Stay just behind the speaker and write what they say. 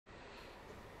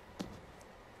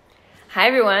Hi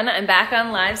everyone, I'm back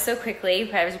on live so quickly. You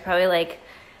guys are probably like,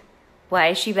 why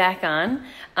is she back on?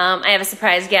 I have a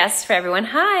surprise guest for everyone.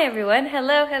 Hi everyone,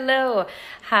 hello.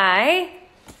 Hi,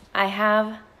 I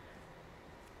have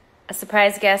a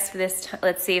surprise guest for this time.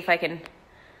 Let's see if I can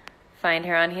find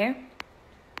her on here.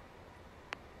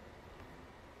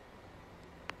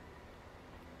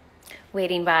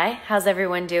 Waiting by, how's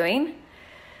everyone doing?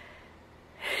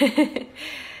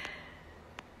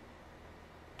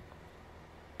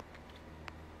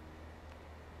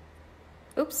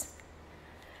 Oops.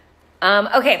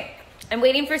 Okay, I'm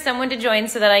waiting for someone to join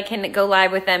so that I can go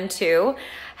live with them too.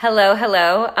 Hello.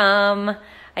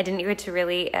 I didn't get to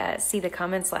really see the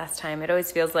comments last time. It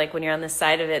always feels like when you're on the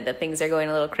side of it that things are going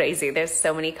a little crazy. There's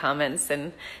so many comments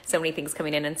and so many things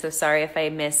coming in, and so sorry if I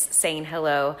miss saying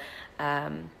hello.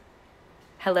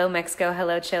 Hello Mexico,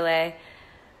 hello Chile.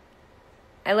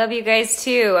 I love you guys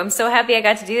too. I'm so happy I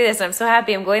got to do this. I'm so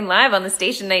happy I'm going live on the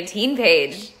Station 19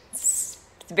 page. It's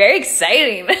very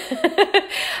exciting.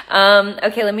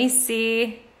 Okay, let me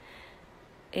see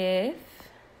if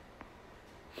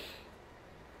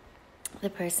the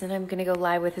person I'm going to go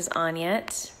live with is on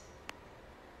yet.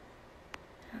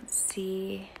 Let's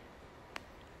see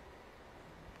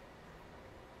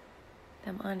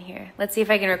them on here. Let's see if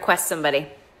I can request somebody.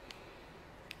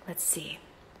 Let's see.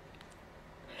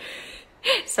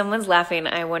 Someone's laughing.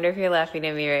 I wonder if you're laughing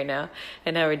at me right now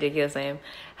and how ridiculous I am.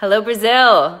 Hello,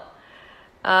 Brazil.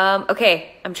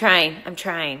 Okay, I'm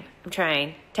trying.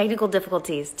 Technical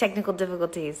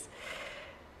difficulties.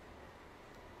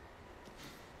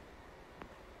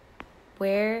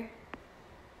 Where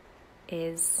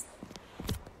is...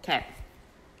 Okay,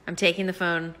 I'm taking the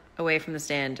phone away from the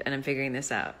stand and I'm figuring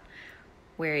this out.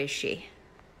 Where is she?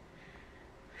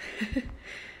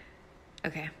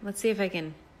 Okay, let's see if I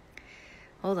can...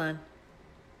 Hold on.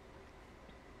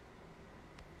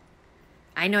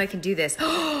 I know I can do this.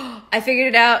 I figured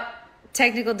it out.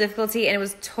 Technical difficulty, and it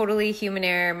was totally human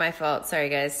error. My fault. Sorry,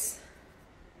 guys.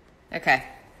 Okay.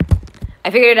 I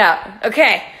figured it out.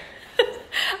 Okay.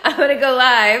 I'm going to go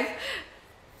live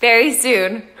very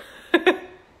soon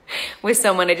with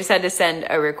someone. I just had to send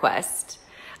a request.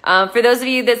 For those of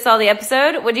you that saw the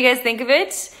episode, what do you guys think of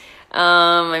it?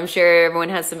 I'm sure everyone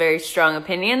has some very strong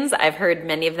opinions. I've heard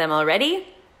many of them already.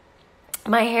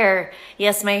 My hair.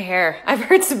 Yes, my hair. I've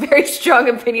heard some very strong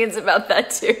opinions about that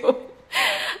too.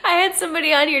 I had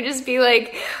somebody on here just be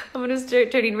like, I'm going to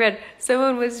start turning red.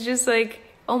 Someone was just like,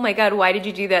 oh my God, why did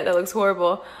you do that? That looks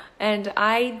horrible. And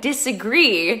I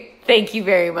disagree. Thank you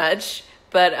very much.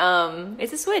 But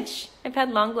it's a switch. I've had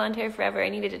long blonde hair forever. I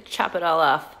needed to chop it all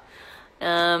off.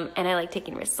 And I like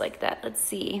taking risks like that. Let's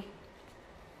see.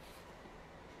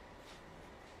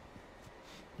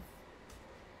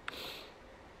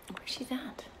 Where's she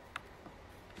at?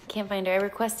 Can't find her. I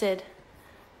requested,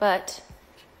 but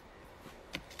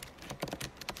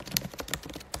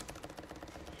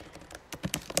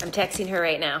I'm texting her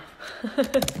right now.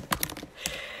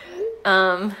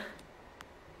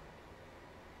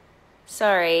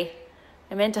 Sorry.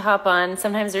 I meant to hop on.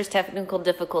 Sometimes there's technical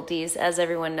difficulties, as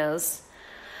everyone knows.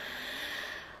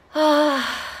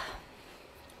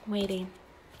 Waiting.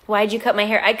 Why'd you cut my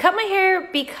hair? I cut my hair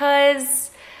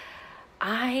because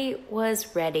I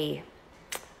was ready.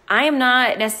 I am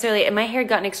not necessarily, my hair had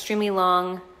gotten extremely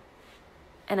long,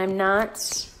 and I'm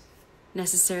not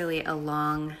necessarily a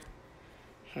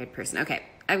long-haired person. Okay,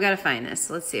 I've got to find this.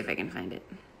 Let's see if I can find it.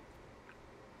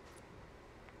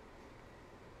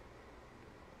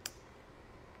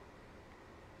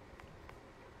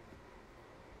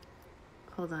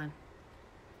 Hold on.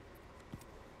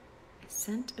 I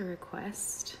sent a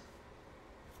request.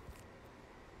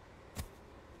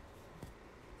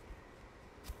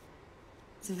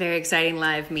 It's a very exciting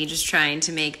live, me just trying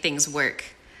to make things work.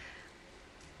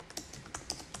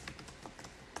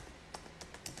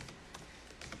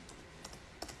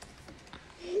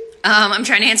 I'm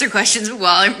trying to answer questions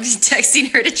while I'm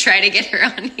texting her to try to get her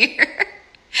on here.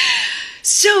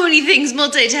 So many things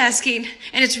multitasking,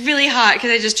 and it's really hot because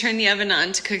I just turned the oven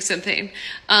on to cook something.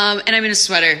 And I'm in a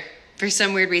sweater for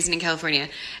some weird reason in California.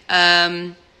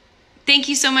 Thank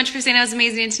you so much for saying that was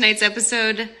amazing in tonight's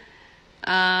episode.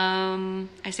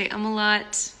 I say a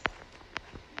lot.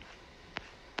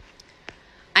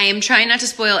 I am trying not to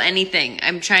spoil anything.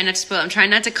 I'm trying not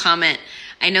to comment.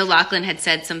 I know Lachlan had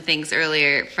said some things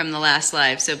earlier from the last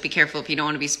live, so be careful if you don't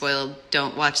want to be spoiled.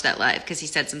 Don't watch that live because he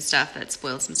said some stuff that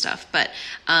spoiled some stuff. But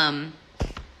I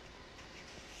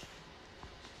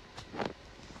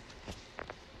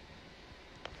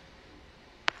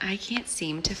can't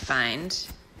seem to find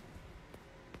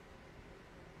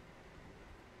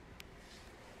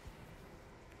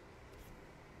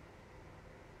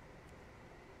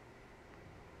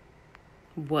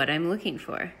what I'm looking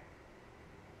for.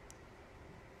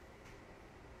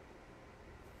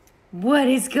 What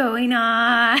is going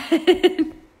on?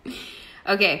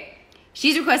 Okay.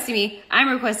 She's requesting me. I'm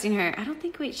requesting her. I don't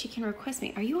think, wait, she can request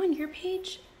me. Are you on your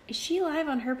page? Is she live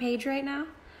on her page right now?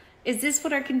 Is this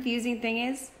what our confusing thing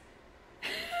is?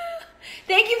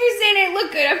 Thank you for saying I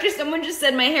look good after someone just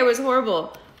said my hair was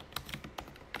horrible.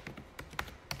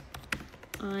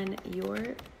 On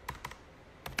your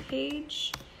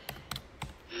page.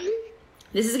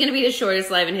 This is going to be the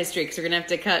shortest live in history because we're going to have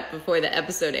to cut before the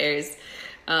episode airs.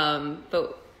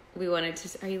 But we wanted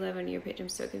to... Are you live on your page? I'm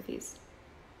so confused.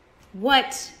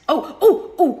 What?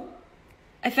 Oh!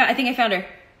 I think I found her.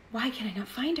 Why can I not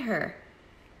find her?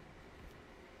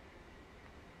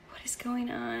 What is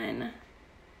going on?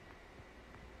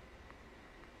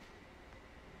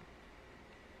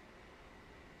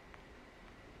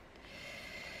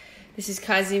 This is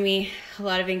causing me a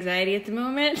lot of anxiety at the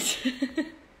moment.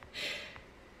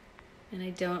 And I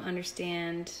don't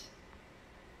understand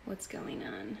what's going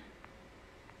on.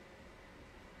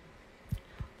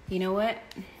 You know what?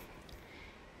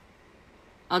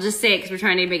 I'll just say it because we're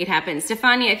trying to make it happen.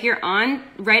 Stefania, if you're on,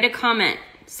 write a comment.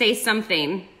 Say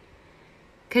something.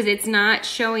 Because it's not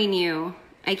showing you.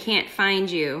 I can't find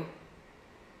you.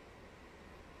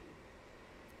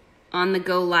 On the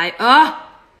go live. Oh!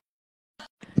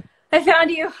 I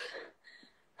found you.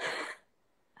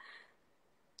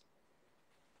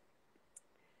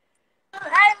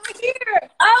 I'm here.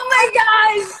 Oh my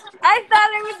gosh. I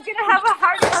thought I was going to have a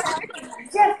heart attack.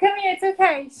 Jeff, come here. It's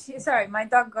okay. Sorry, my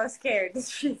dog got scared.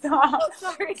 She thought. Oh,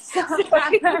 sorry.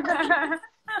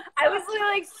 I was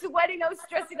literally like sweating. I was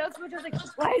stressing out so much. I was like,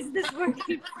 why is this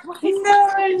working? No,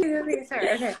 sorry.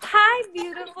 Okay. Hi,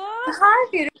 beautiful. Hi,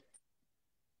 beautiful.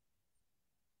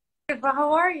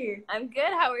 How are you? I'm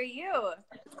good. How are you?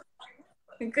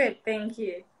 Good, thank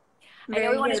you. I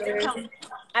know we wanted to come.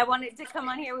 I wanted to come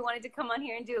on here. We wanted to come on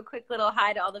here and do a quick little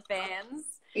hi to all the fans.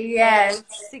 Yes.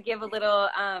 To give a little,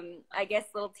 I guess,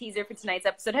 little teaser for tonight's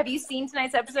episode. Have you seen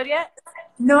tonight's episode yet?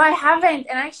 No, I haven't.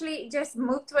 And actually just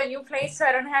moved to a new place, so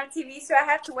I don't have TV. So I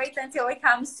have to wait until it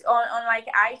comes on like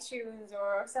iTunes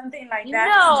or something like that.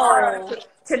 No.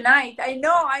 Tonight. I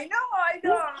know.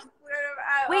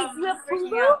 Wait, you have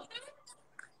Hulu?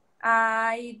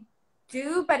 I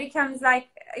do, but it comes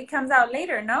out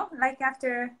later, no? Like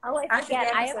after. Oh, I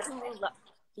forget. I have Hulu.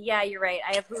 Yeah, you're right.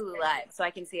 I have Hulu Live, so I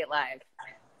can see it live.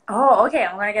 Oh, okay.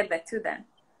 I'm gonna get that too then.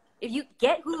 If you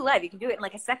get Hulu Live, you can do it in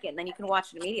like a second. Then you can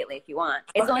watch it immediately if you want.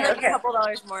 It's only like a couple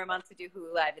dollars more a month to do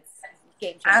Hulu Live. It's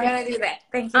game changer. I'm gonna do that.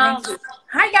 Thank you. Thank you.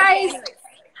 Hi guys. Okay,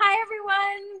 hi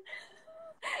everyone.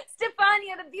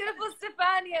 Stefania, the beautiful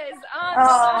Stefania is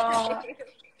on.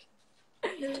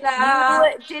 You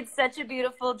did such a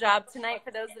beautiful job tonight.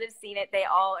 For those that have seen it, they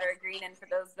all are agreeing. And for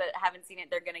those that haven't seen it,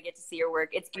 they're going to get to see your work.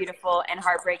 It's beautiful and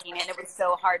heartbreaking. And it was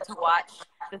so hard to watch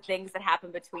the things that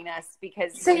happened between us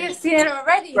because... So you've seen it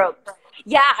already?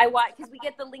 Yeah, I watched because we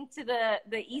get the link to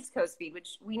the East Coast feed,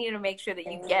 which we need to make sure that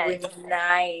you get.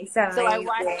 Nice. Amazing. So I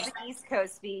watched the East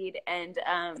Coast feed and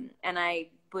I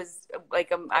was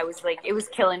like, it was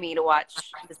killing me to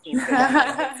watch the scenes.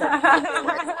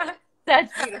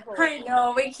 That's beautiful. I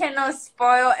know, we cannot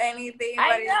spoil anything,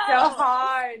 but it's so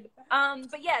hard.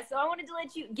 But yeah, so I wanted to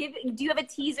let you do you have a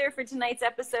teaser for tonight's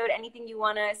episode? Anything you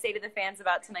want to say to the fans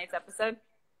about tonight's episode?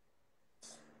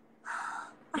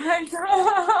 I don't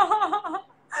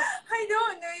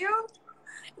know.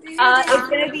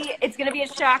 It's gonna be a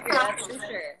shocker, that's for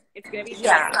sure. It's gonna be a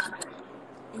shocker.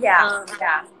 Yeah.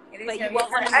 But you won't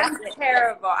want to I'm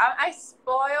terrible. I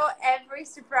spoil every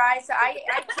surprise. So I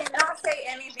cannot say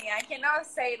anything. I cannot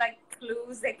say like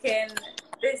clues that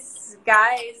this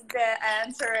guy is the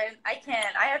answer, and I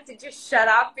can't. I have to just shut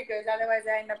up because otherwise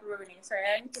I end up ruining. Sorry,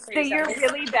 I need to say so you're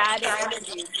really bad at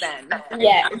interviews then.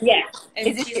 Yeah. And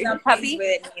is she's it your not puppy? with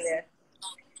it either.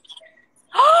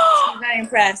 She's not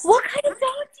impressed. What kind of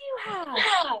dog do you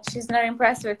have? She's not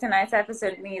impressed with tonight's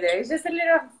episode neither. It's just a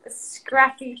little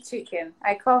scrappy chicken.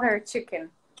 I call her Chicken.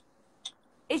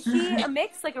 Is she a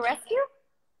mix, like a rescue?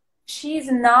 She's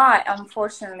not,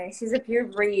 unfortunately. She's a pure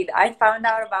breed. I found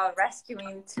out about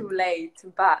rescuing too late,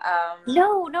 but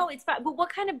No, it's fine. But what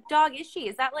kind of dog is she?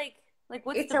 Is that like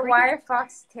what's it's the a breed? wire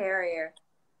fox terrier.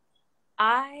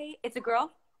 It's a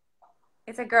girl?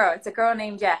 It's a girl. It's a girl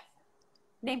named Jeff.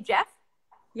 Named Jeff?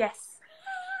 Yes.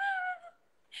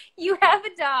 You have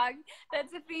a dog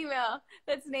that's a female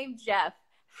that's named Jeff.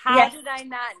 How did I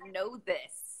not know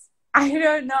this? I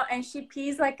don't know. And she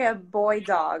pees like a boy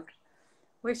dog,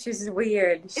 which is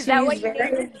weird. Is that what you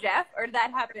named Jeff? Or did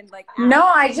that happen like after? No,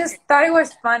 I just thought it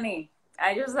was funny.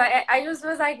 I just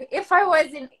was like, if I was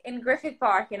in Griffith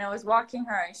Park and I was walking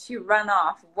her and she ran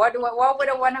off, what would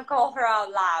I want to call her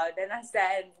out loud? And I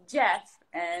said, Jeff.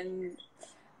 And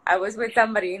I was with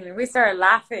somebody and we started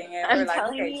laughing and I'm we're like,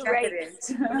 telling okay, you Jeff right, it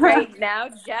is. right now,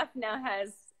 Jeff now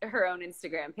has her own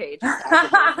Instagram page.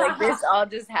 Like this all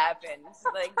just happened.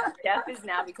 Like Jeff has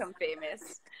now become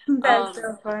famous. That's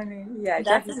so funny. Yeah,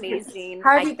 That's Jeff is amazing.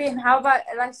 How have you been? How about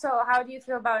like so? How do you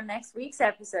feel about next week's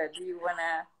episode? Do you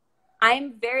wanna?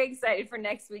 I'm very excited for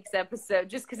next week's episode,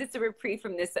 just because it's a reprieve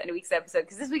from this week's episode.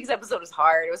 Because this week's episode was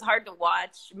hard. It was hard to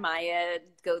watch Maya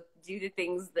go do the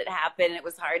things that happen. It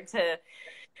was hard to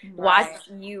watch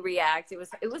you react. It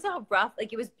was all rough.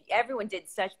 Like everyone did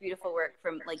such beautiful work.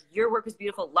 From like your work was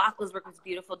beautiful, Lachlan's work was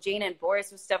beautiful, Jana and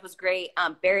Boris' stuff was great.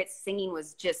 Barrett's singing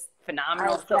was just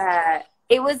phenomenal. So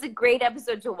it was a great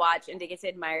episode to watch and to get to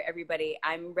admire everybody.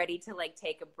 I'm ready to like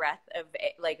take a breath of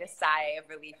like a sigh of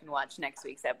relief and watch next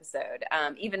week's episode.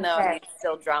 Even though it's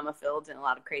still drama filled and a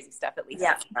lot of crazy stuff, at least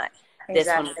it's not. This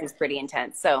one was pretty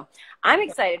intense. So I'm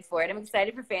excited for it. I'm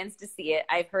excited for fans to see it.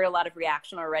 I've heard a lot of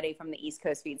reaction already from the East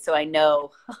Coast feed, so I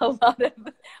know a lot of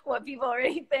what people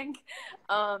already think.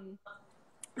 I'm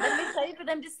excited for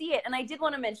them to see it. And I did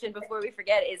want to mention before we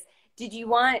forget is, did you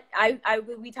want,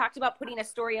 we talked about putting a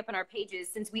story up on our pages.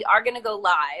 Since we are going to go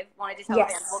live, wanted to tell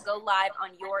fans we'll go live on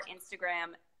your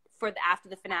Instagram after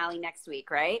the finale next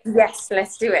week, right? Yes,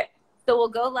 let's do it. So we'll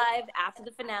go live after the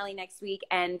finale next week,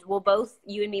 and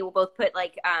you and me will both put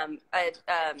like a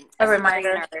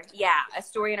reminder. A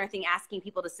story in our thing asking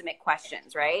people to submit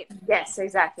questions, right? Yes,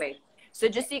 exactly. So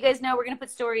just so you guys know, we're going to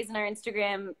put stories in our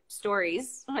Instagram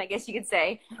stories, I guess you could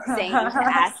say, saying to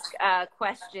ask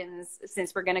questions,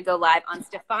 since we're going to go live on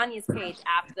Stefania's page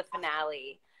after the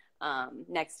finale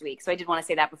next week. So I did want to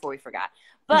say that before we forgot.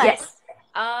 But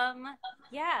how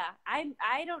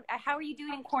are you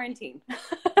doing in quarantine?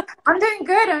 I'm doing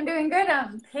good.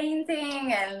 I'm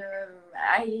painting, and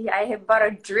I have bought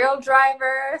a drill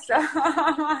driver. So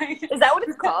is that what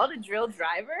it's called? A drill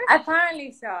driver?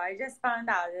 Apparently so. I just found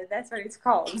out that that's what it's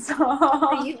called.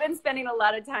 So you've been spending a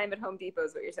lot of time at Home Depot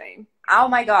is what you're saying. Oh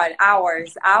my God,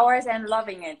 hours and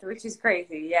loving it, which is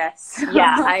crazy. Yes.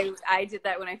 Yeah, I did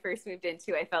that when I first moved in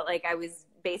too. I felt like I was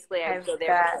basically, I would go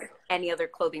there for any other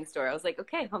clothing store. I was like,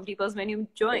 okay, Home Depot's my new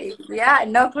joint. Yeah,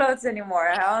 no clothes anymore.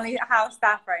 I only house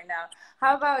staff right now.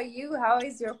 How about you? How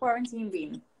is your quarantine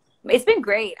been? It's been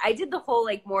great. I did the whole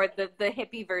like more the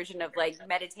hippie version of like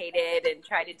meditated and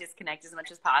try to disconnect as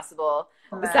much as possible.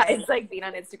 Besides like being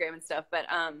on Instagram and stuff, but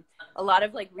a lot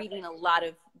of like reading a lot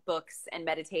of books and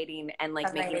meditating and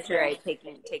like making sure I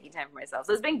taking time for myself.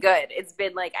 So it's been good. It's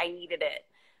been like I needed it.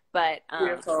 But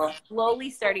slowly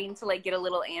starting to like get a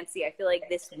little antsy. I feel like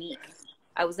this week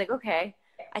I was like, okay,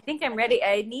 I think I'm ready.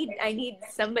 I need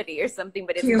somebody or something,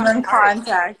 but it's human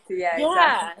contact. Yeah.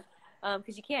 Exactly.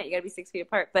 Because you can't. You got to be 6 feet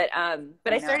apart. But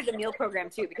I started a meal program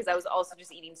too because I was also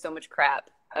just eating so much crap.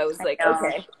 I was like,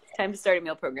 okay, time to start a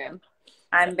meal program.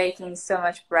 I'm baking so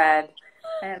much bread.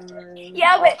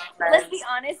 Yeah, but let's be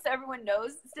honest. So everyone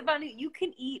knows, Stefania, you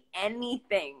can eat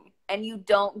anything and you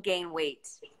don't gain weight.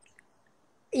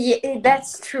 Yeah,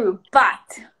 that's true.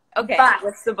 But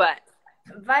what's the but?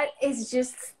 But it's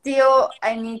just still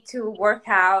I need to work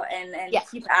out and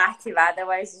keep active.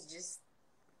 Otherwise, it's just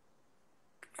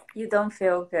you don't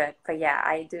feel good. But yeah,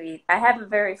 I do eat. I have a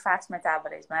very fast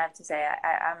metabolism. I have to say,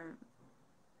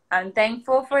 I'm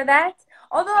thankful for that.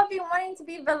 Although I've been wanting to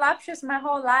be voluptuous my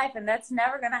whole life, and that's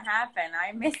never gonna happen.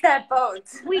 I miss that boat.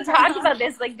 We talked about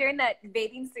this like during that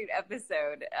bathing suit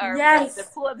episode, or the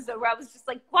pool episode, where I was just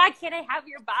like, "Why can't I have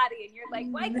your body?" And you're like,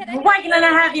 "Why can't I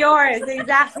have yours?"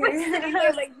 Exactly. We're sitting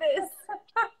there like this.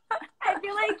 I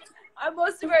feel like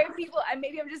most of our people,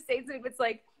 maybe I'm just saying something, but it's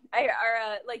like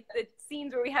like the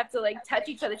scenes where we have to like touch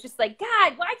each other. It's just like,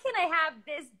 God, why can't I have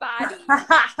this body?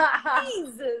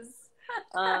 Jesus.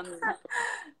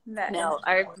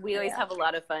 We always have a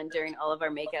lot of fun during all of our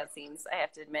makeout scenes, I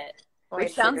have to admit.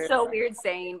 Which sounds so weird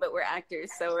saying, but we're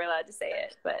actors, so we're allowed to say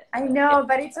it. But I know,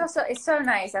 but it's so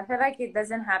nice. I feel like it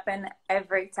doesn't happen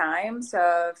every time.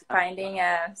 So finding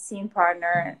a scene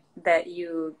partner that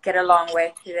you get along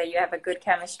with, that you have a good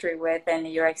chemistry with, and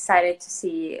you're excited to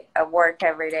see work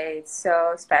every day, it's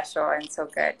so special and so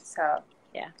good. So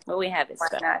yeah, what we have is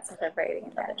why not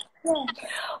celebrating that? Yeah.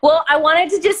 Well, I wanted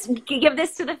to just give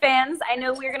this to the fans. I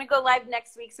know we're going to go live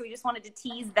next week, so we just wanted to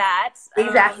tease that.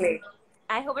 Exactly.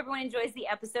 I hope everyone enjoys the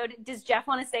episode. Does Jeff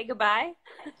want to say goodbye?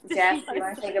 Jeff, you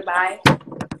want to say goodbye?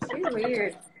 She's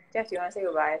weird. Jeff, do you want to say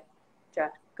goodbye?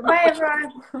 Jeff. Goodbye,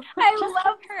 everyone. I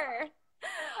love her.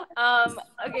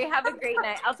 Okay, have a great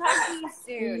night. I'll talk to you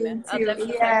soon. I'll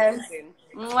definitely talk to you soon.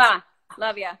 Mwah.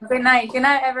 Love ya. Good night. Good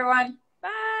night, everyone.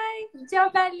 Ciao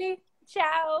belli.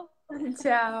 Ciao.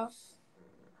 Ciao.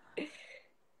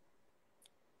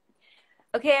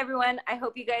 Okay, everyone. I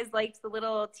hope you guys liked the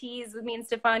little tease with me and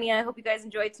Stefania. I hope you guys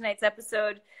enjoyed tonight's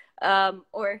episode,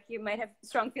 or you might have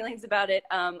strong feelings about it.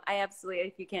 I absolutely,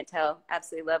 if you can't tell,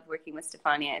 absolutely love working with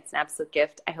Stefania. It's an absolute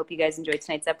gift. I hope you guys enjoyed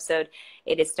tonight's episode.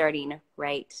 It is starting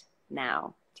right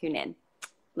now. Tune in.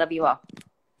 Love you all.